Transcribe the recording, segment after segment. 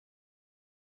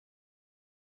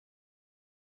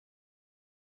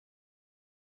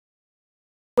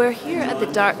We're here at the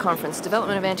DART conference,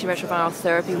 Development of Antiretroviral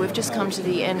Therapy. We've just come to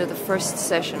the end of the first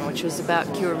session, which was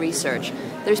about cure research.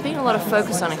 There's been a lot of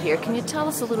focus on it here. Can you tell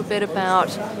us a little bit about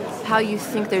how you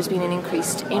think there's been an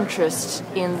increased interest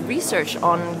in research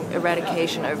on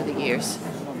eradication over the years?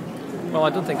 Well,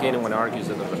 I don't think anyone argues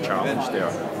that there's a challenge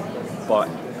there, but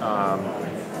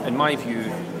in my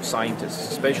view,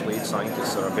 scientists, especially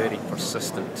scientists, are a very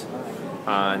persistent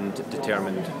and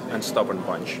determined and stubborn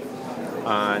bunch.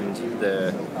 And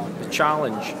the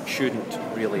challenge shouldn't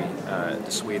really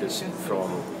dissuade us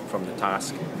from the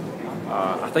task.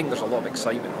 I think there's a lot of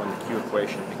excitement on the cure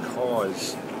question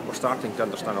because we're starting to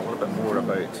understand a little bit more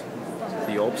about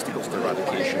the obstacles to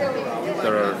eradication.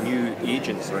 There are new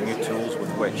agents, there are new tools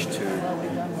with which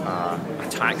to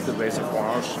attack the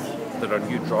reservoirs. There are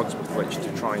new drugs with which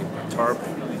to try and perturb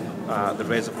the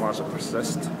reservoirs that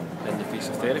persist in the face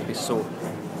of therapy. So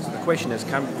the question is,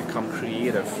 can we become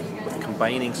creative with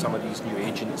combining some of these new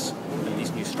agents and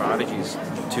these new strategies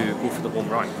to go for the home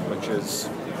run, which is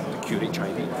to cure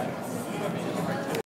HIV?